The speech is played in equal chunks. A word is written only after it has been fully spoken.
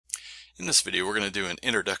In this video, we're going to do an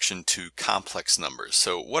introduction to complex numbers.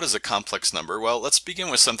 So what is a complex number? Well, let's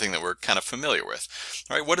begin with something that we're kind of familiar with.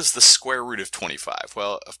 All right, what is the square root of 25?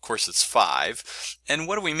 Well, of course, it's 5. And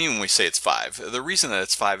what do we mean when we say it's 5? The reason that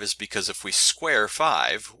it's 5 is because if we square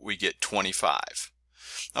 5, we get 25.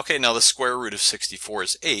 Okay, now the square root of 64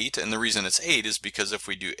 is 8, and the reason it's 8 is because if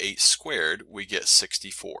we do 8 squared, we get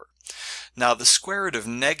 64. Now the square root of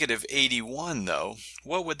negative 81, though,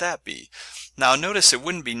 what would that be? Now notice it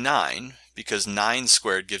wouldn't be 9, because 9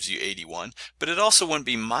 squared gives you 81, but it also wouldn't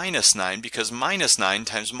be minus 9, because minus 9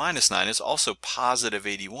 times minus 9 is also positive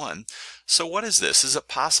 81. So what is this? Is it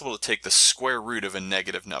possible to take the square root of a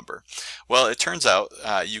negative number? Well, it turns out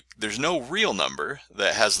there's no real number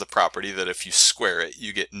that has the property that if you square it,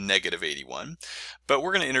 you get negative 81. But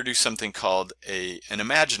we're going to introduce something called an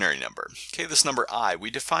imaginary number. Okay, this number I,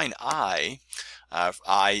 we define I,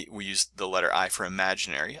 we use the letter I for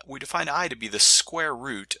imaginary. We define I to be the square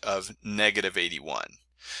root of negative 81.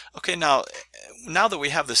 Okay, now that we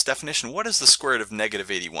have this definition, what is the square root of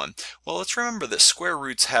negative 81? Well, let's remember that square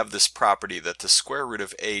roots have this property that the square root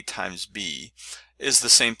of a times b is the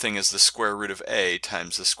same thing as the square root of a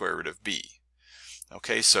times the square root of b.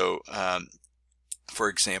 Okay, so for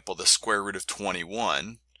example, the square root of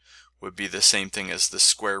 21 would be the same thing as the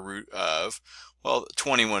square root of, well,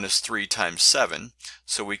 21 is 3 times 7,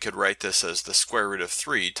 so we could write this as the square root of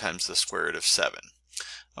 3 times the square root of 7.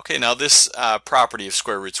 Okay, now this property of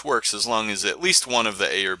square roots works as long as at least one of the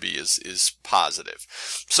a or b is positive.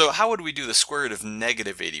 So how would we do the square root of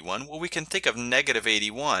negative 81? Well, we can think of negative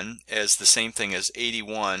 81 as the same thing as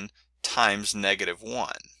 81 times negative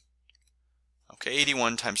 1. Okay,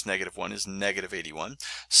 81 times negative 1 is negative 81.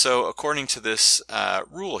 So according to this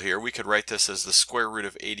rule here, we could write this as the square root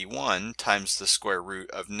of 81 times the square root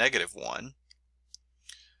of negative 1.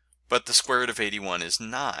 But the square root of 81 is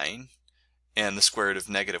 9, and the square root of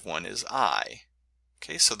negative 1 is I.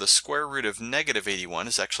 Okay, so the square root of negative 81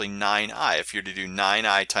 is actually 9i. If you were to do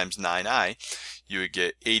 9i times 9i, you would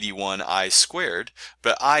get 81i squared,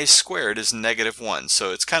 but I squared is negative 1.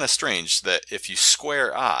 So it's kind of strange that if you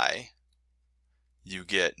square I, you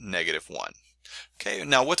get negative 1. Okay,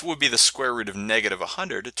 now what would be the square root of negative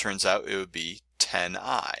 100? It turns out it would be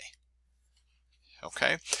 10i.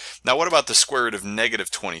 Okay, now what about the square root of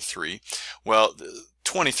negative 23? Well,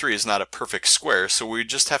 23 is not a perfect square, so we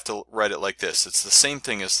just have to write it like this. It's the same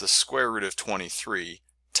thing as the square root of 23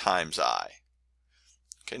 times I.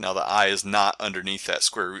 Okay, now the I is not underneath that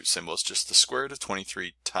square root symbol. It's just the square root of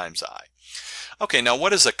 23 times I. Okay, now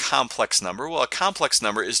what is a complex number? Well, a complex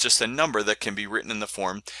number is just a number that can be written in the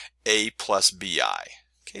form a plus bi.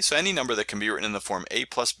 Okay, so any number that can be written in the form a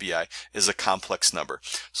plus bi is a complex number.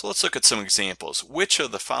 So let's look at some examples. Which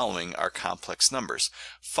of the following are complex numbers?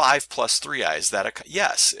 5 plus 3i, is that a...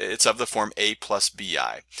 Yes, it's of the form a plus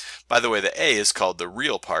bi. By the way, the a is called the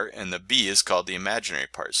real part and the b is called the imaginary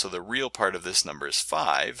part. So the real part of this number is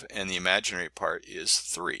 5 and the imaginary part is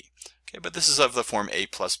 3. Okay, but this is of the form a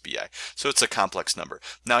plus bi, so it's a complex number.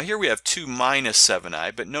 Now here we have 2 minus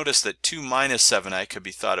 7i, but notice that 2 minus 7i could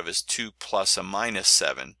be thought of as 2 plus a minus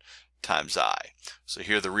 7 times I. So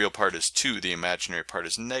here the real part is 2, the imaginary part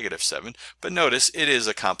is negative 7, but notice it is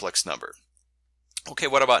a complex number. Okay,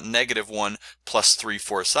 what about negative 1 plus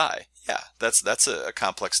 3/4 I? Yeah, that's a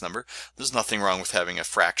complex number. There's nothing wrong with having a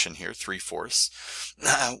fraction here,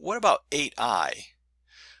 3/4. What about 8i?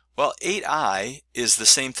 Well, 8i is the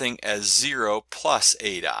same thing as 0 plus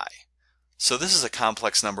 8i. So this is a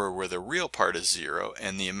complex number where the real part is 0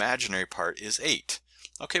 and the imaginary part is 8.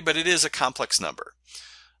 Okay, but it is a complex number.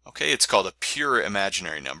 Okay, it's called a pure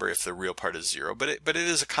imaginary number if the real part is 0, but it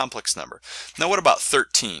is a complex number. Now what about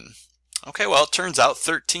 13? Okay, well, it turns out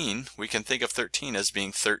 13, we can think of 13 as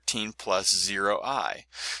being 13 plus 0i.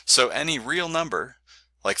 So any real number,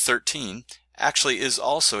 like 13, actually is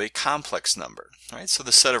also a complex number, right? So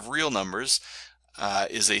the set of real numbers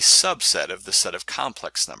is a subset of the set of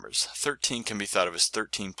complex numbers. 13 can be thought of as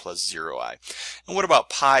 13 plus 0i. And what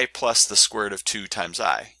about pi plus the square root of 2 times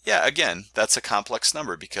I? Yeah, again, that's a complex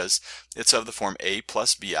number because it's of the form a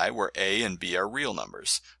plus bi, where a and b are real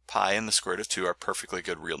numbers. Pi and the square root of 2 are perfectly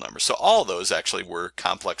good real numbers. So all those actually were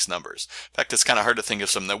complex numbers. In fact, it's kind of hard to think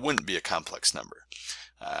of something that wouldn't be a complex number.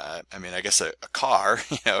 I mean, I guess a car,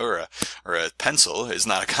 or a pencil is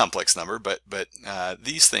not a complex number, but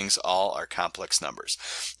these things all are complex numbers.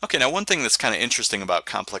 Okay, now one thing that's kind of interesting about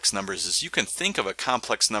complex numbers is you can think of a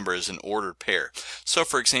complex number as an ordered pair. So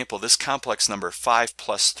for example, this complex number 5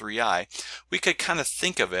 plus 3i, we could kind of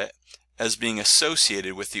think of it as being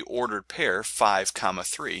associated with the ordered pair 5,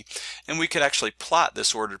 3, and we could actually plot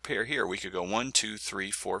this ordered pair here. We could go 1, 2,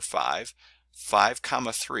 3, 4, 5, 5,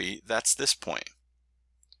 3, that's this point.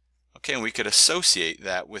 Okay, and we could associate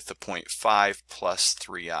that with the point 5 plus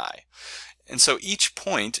 3i. And so each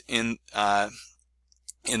point in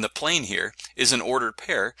the plane here is an ordered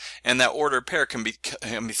pair, and that ordered pair can be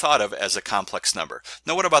thought of as a complex number.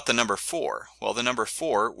 Now what about the number 4? Well, the number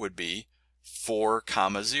 4 would be 4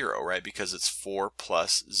 comma 0, right? Because it's 4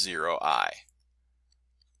 plus 0i.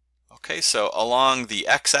 Okay, so along the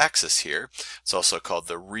x-axis here, it's also called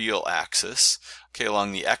the real axis. Okay,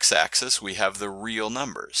 along the x-axis we have the real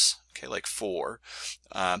numbers. Okay, like 4.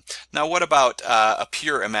 Now what about a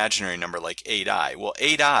pure imaginary number like 8i? Well,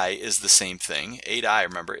 8i is the same thing. 8i,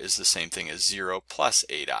 remember, is the same thing as 0 plus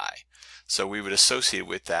 8i. So we would associate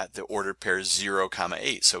with that the ordered pair 0 comma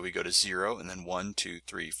 8. So we go to 0 and then 1, 2,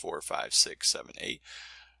 3, 4, 5, 6, 7, 8.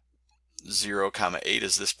 0 comma 8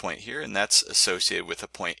 is this point here, and that's associated with a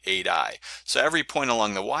point 8i. So every point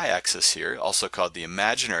along the y-axis here, also called the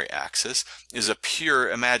imaginary axis, is a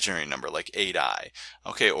pure imaginary number like 8i.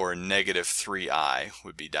 Okay, or negative 3i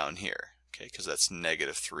would be down here, okay, because that's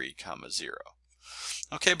negative 3 comma 0.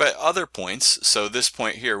 Okay, but other points, so this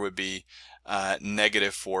point here would be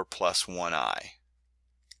negative 4 plus 1i,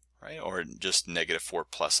 right, or just negative 4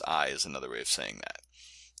 plus I is another way of saying that.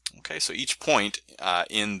 Okay, so each point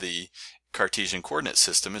in the Cartesian coordinate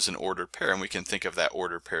system is an ordered pair, and we can think of that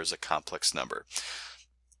ordered pair as a complex number,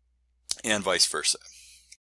 and vice versa.